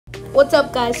What's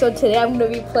up, guys? So today I'm gonna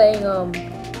be playing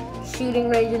shooting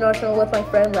range in Arsenal with my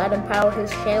friend LatinPower. His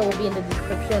channel will be in the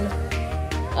description.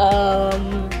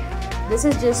 This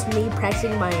is just me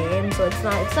practicing my aim, so it's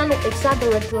not the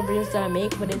regular videos that I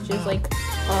make, but it's just like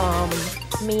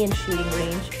me in shooting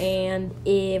range. And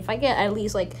if I get at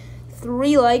least like 2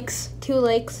 likes,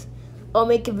 I'll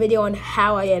make a video on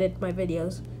how I edit my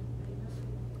videos.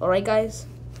 Alright, guys?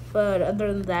 But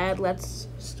other than that, let's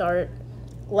start.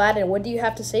 Latin, what do you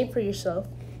have to say for yourself?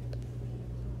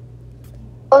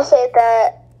 I'll say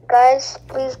that, guys,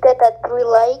 please get that 3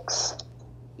 likes.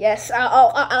 Yes,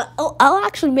 I'll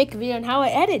actually make a video on how I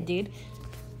edit, dude.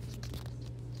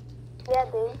 Yeah,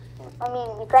 dude. I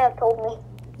mean, you kind of told me.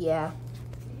 Yeah.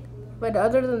 But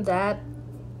other than that,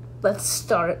 let's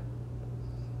start.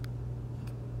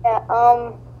 I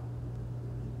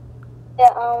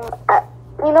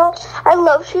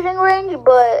love shooting range,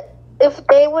 but if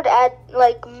they would add,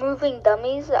 like, moving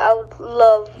dummies, I would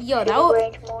love shooting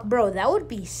range more. Bro, that would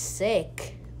be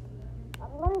sick. I'm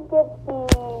gonna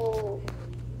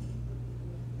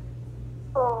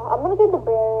get the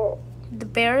Barrett. The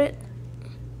Barrett?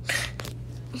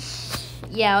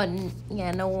 Yeah,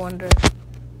 no wonder.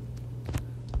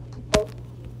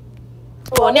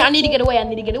 Oh, I need to get away.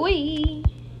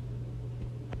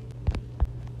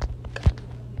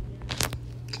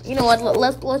 You know what?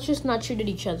 Let's just not shoot at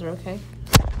each other, okay?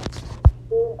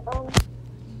 Dude,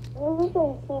 you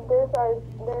can see there's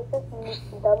just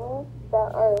dummies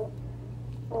that are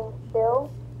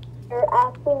still. They're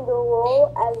acting the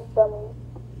role as dummies.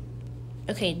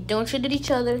 Okay, don't shoot at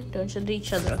each other.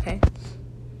 Okay?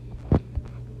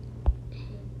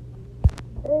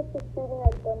 They're just shooting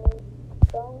at dummies.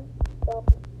 Dumb.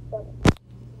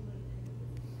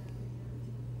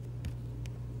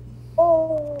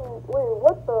 Oh, wait,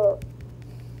 what the?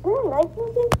 Is there a knife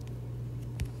moving?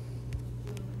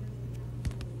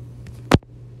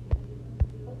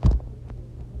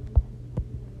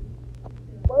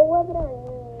 What weapon are you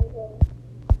using?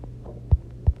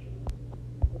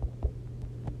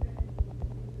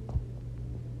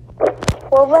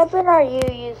 What weapon are you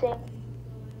using?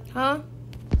 Huh?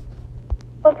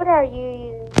 What weapon are you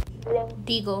using?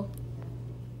 Deagle.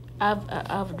 I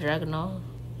have a Dragonol.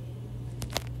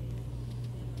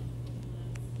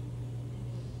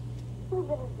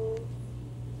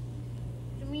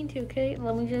 Me too, okay?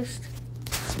 Let me just...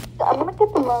 I'm gonna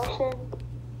get the motion.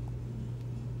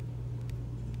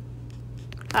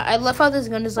 I love how this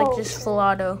gun is like just full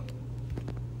auto.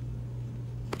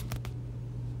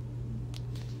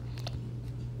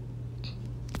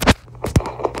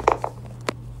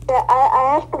 Yeah,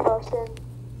 I have the motion.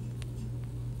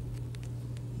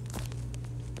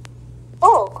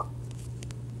 Oh!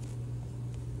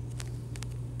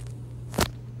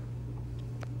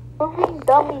 Moving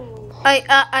dummies.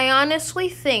 I honestly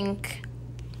think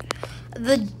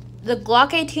the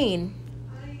Glock 18,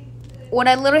 what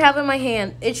I literally have in my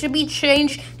hand, it should be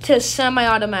changed to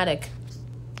semi-automatic.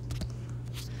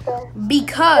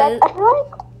 Because I feel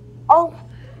like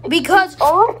because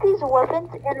all of these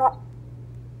weapons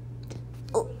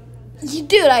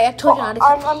dude, I told you not to.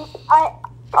 I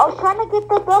was trying to get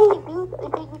the dummy, dude.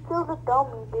 You killed the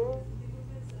dummy, dude.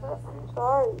 I'm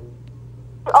sorry.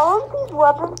 All of these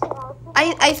weapons.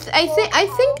 I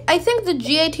think the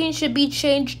G18 should be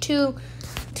changed to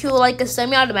like a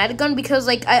semi-automatic gun, because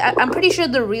like I'm pretty sure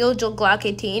the real Glock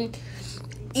 18,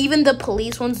 even the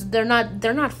police ones, they're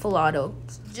not full auto.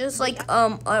 Just like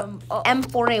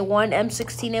M4A1,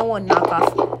 M16A1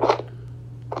 knockoff.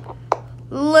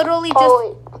 Literally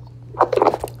just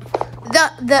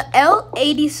the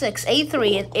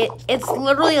L86A3. It's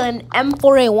literally an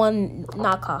M4A1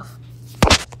 knockoff.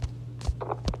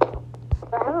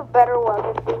 I have a better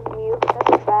weapon than you.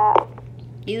 That's bad.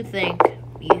 You think.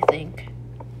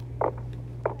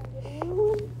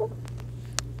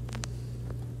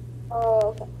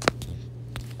 Oh,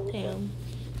 okay. Damn.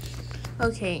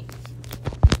 Okay.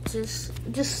 Just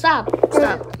stop.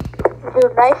 Stop.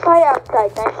 Dude, knife fight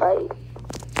outside, knife fight.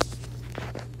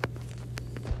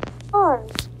 Come on,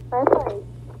 knife fight.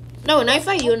 No, knife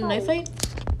fight. You want a knife fight?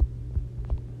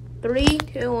 3,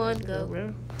 2, 1, go,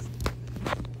 bro.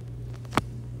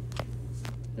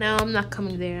 No, I'm not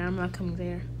coming there. Bye.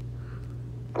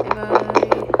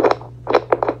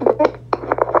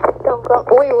 Don't go.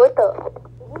 Wait, what the?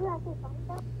 Did you actually find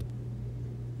that?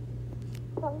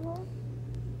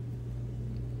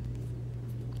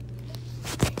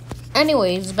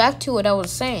 Anyways, back to what I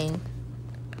was saying.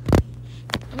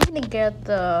 I'm gonna get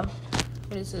the...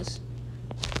 What is this?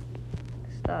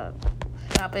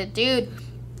 Stop it, dude.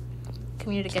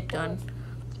 Come here to get done.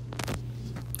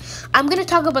 I'm gonna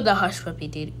talk about the hush puppy,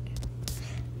 dude.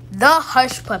 The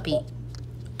Hush Puppy.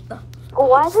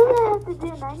 Why does it have to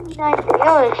do 99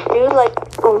 damage, dude? Like,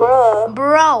 bruh.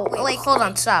 Bro, like, hold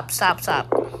on, stop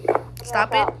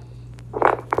it.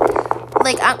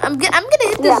 Like, I'm gonna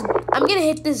hit this. I'm gonna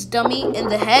hit this dummy in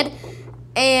the head,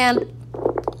 and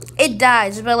it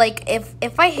dies. But like,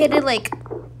 if I hit it like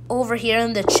over here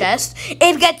in the chest,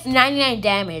 it gets 99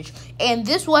 damage. And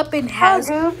this weapon has,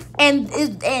 and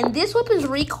this weapon's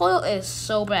recoil is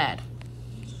so bad.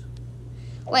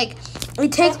 Like,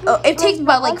 it takes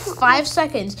about like 5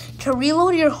 seconds to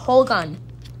reload your whole gun,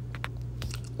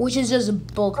 which is just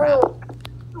bullcrap.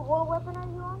 What weapon are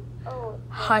you on? Oh,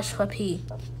 Hush Puppy.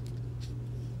 I'm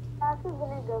actually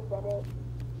gonna go get it.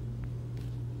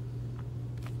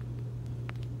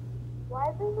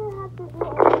 Why does it have to do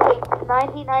only like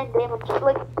 99 damage?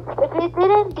 Like, if it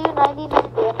didn't do 99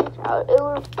 damage, it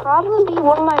would probably be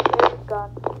one of my favorite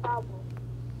guns. Probably.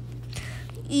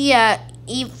 Yeah,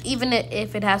 even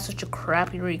if it has such a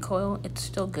crappy recoil, it's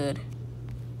still good.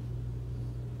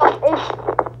 If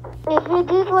it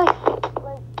did like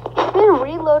if it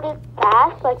reloaded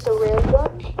fast like the real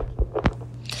gun,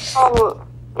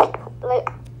 like.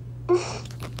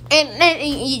 And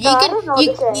you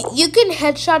can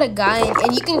headshot a guy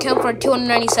and you can kill him for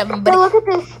 297. But look at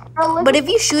this. But if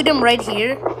you shoot him right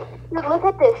here, look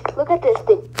at this. Look at this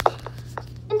thing.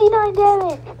 99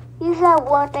 damage. He's at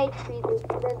 1 HP.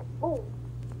 Then boom.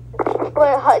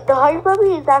 But the Hush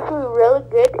Puppy is actually really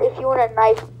good if you want a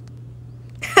knife.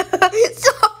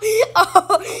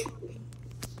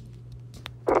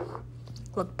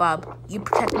 Look, Bob, you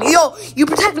protect me. Yo, you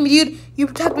protect me, dude. You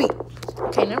protect me.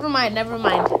 Okay, never mind. Look.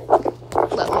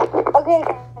 Okay,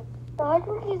 the Hush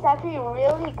Puppy is actually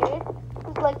really good.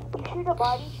 It's like you shoot a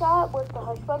body shot with the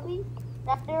Hush Puppy,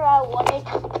 now they're at 1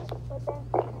 HP. But then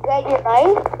you get your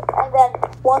knife, and then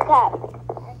one tap.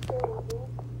 And kill you, dude.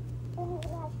 It doesn't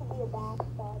even have to be a bad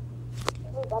shot.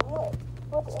 Look, I'm gonna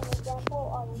put an example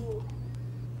on you.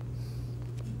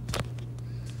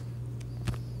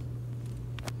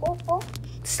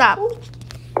 Stop.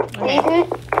 Okay.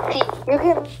 You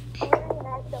can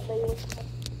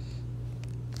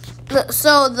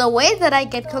So the way that I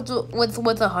get killed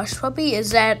with a Hush Puppy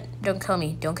is that don't kill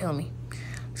me.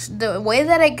 The way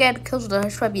that I get killed with a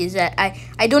Hush Puppy is that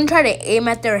I don't try to aim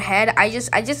at their head. I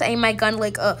just aim my gun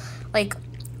like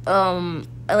 10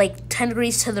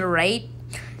 degrees to the right,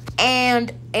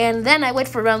 and then I wait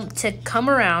for them to come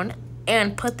around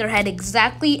and put their head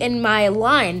exactly in my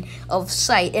line of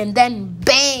sight, and then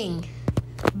bang,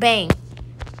 bang,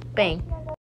 bang.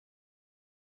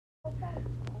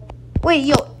 Wait,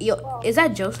 yo, is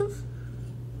that Joseph?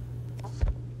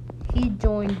 He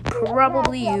joined,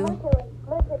 probably you.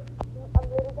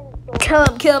 Kill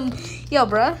him. Yo,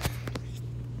 bruh.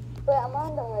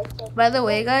 By the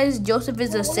way, guys, Joseph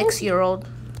is a 6-year-old.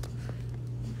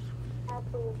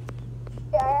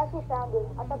 Yeah, I actually found it.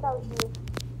 I thought that was you.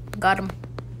 Got him.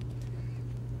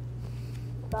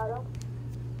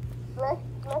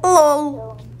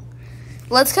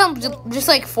 Let's kill him just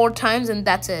like 4 times and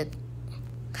that's it.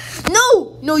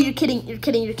 No, you're kidding.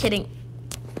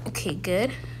 Okay,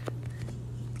 good.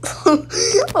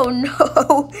 Oh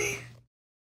no.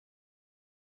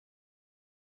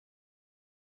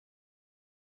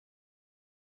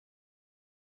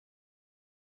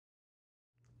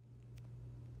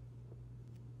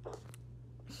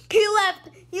 He left.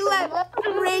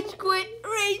 Rage quit.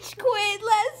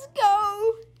 Let's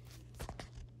go.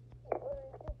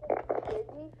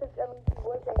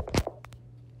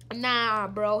 Nah,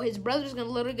 bro. His brother's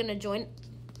literally gonna join.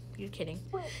 You're kidding.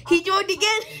 He joined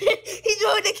again.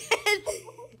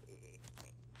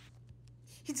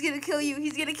 He's gonna kill you.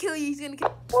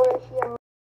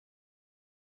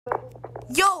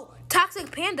 Yo,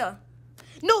 Toxic Panda.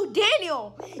 No,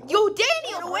 Daniel. Yo,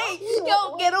 Daniel. Get away.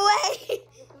 Yo, get away.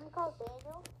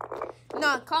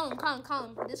 No, call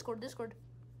him. Discord.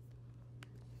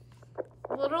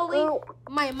 Literally,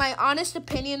 my honest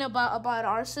opinion about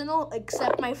Arsenal,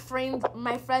 except my friend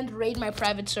raid my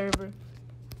private server.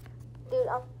 Dude,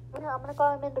 I'm gonna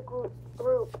call him in the group.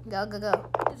 Go.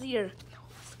 He's here.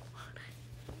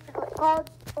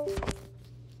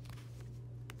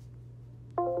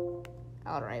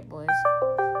 All right, boys.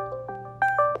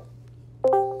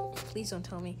 Please don't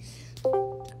tell me.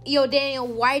 Yo, Daniel,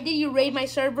 why did you raid my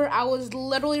server? I was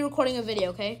literally recording a video,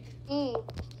 okay?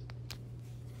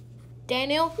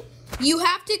 Daniel, you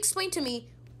have to explain to me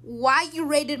why you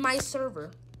raided my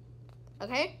server,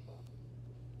 okay?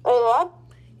 What?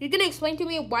 You're gonna explain to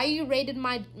me why you raided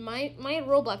my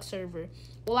Roblox server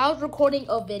while I was recording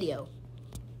a video.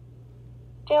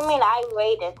 What do you mean I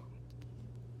raided?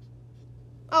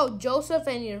 Oh, Joseph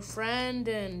and your friend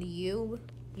and you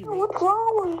you. What's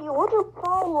wrong with you? What's your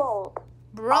problem?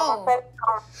 Bro.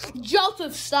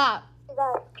 Joseph, stop. You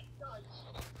guys,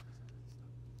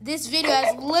 This video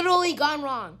has literally gone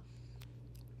wrong.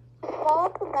 fall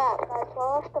off the map, guys.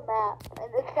 Fall off the map.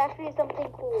 And it's actually something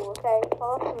cool, okay?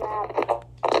 Fall off the map.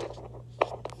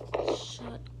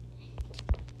 Shut.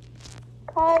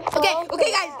 Guys, fall Okay, off the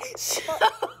okay, map. guys.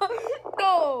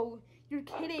 No, you're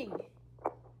kidding.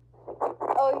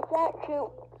 Oh, you can't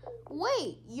shoot.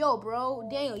 Wait, yo, bro,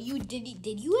 Daniel, did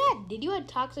you add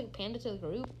Toxic Panda to the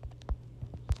group?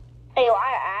 Hey,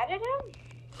 I added him?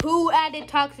 Who added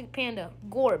Toxic Panda?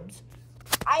 Gorbs.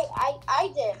 I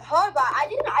did. Hold on,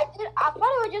 I thought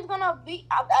it was just gonna be,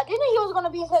 I didn't know he was gonna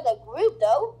be inside the group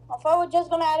though. I thought we were just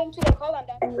gonna add him to the call and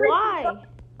that. Why?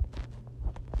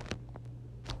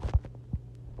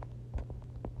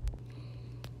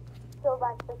 Go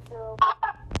back to zero.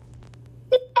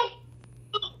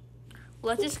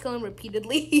 Let's just kill him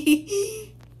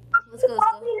repeatedly. Let's go.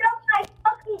 up my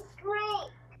fucking screen.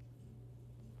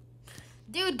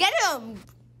 Dude, get him!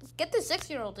 Get the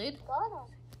 6-year-old, dude. Got him.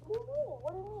 What do you mean?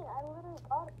 What do you mean? I literally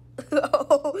got him.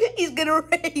 Oh, he's gonna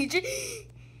rage. Wait,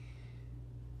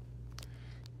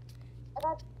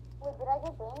 did I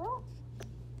get Daniel?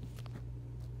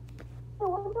 Hey,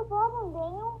 what's the problem,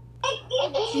 Daniel?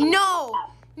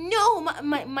 No,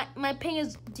 my ping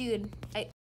is, dude.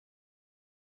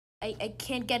 I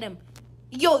can't get him.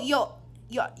 Yo,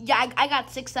 yeah, I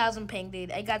got 6,000 ping,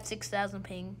 dude. I got 6,000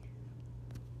 ping.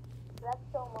 That's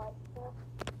so much, dude.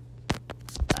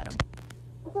 Got him.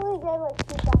 You only get like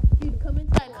 2,000. Dude,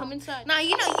 come inside. Nah,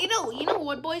 you know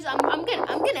what, boys? I'm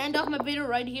gonna end off my video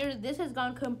right here. This has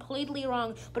gone completely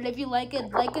wrong. But if you like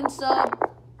it, like and sub,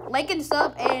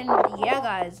 and yeah,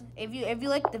 guys. If you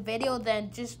like the video, then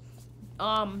just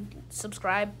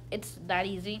subscribe. It's that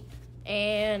easy.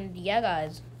 And yeah,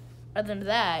 guys. Other than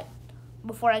that,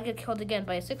 before I get killed again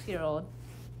by a 6-year-old,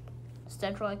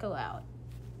 Central Echo out.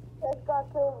 Just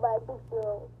got killed by a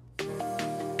 6-year-old.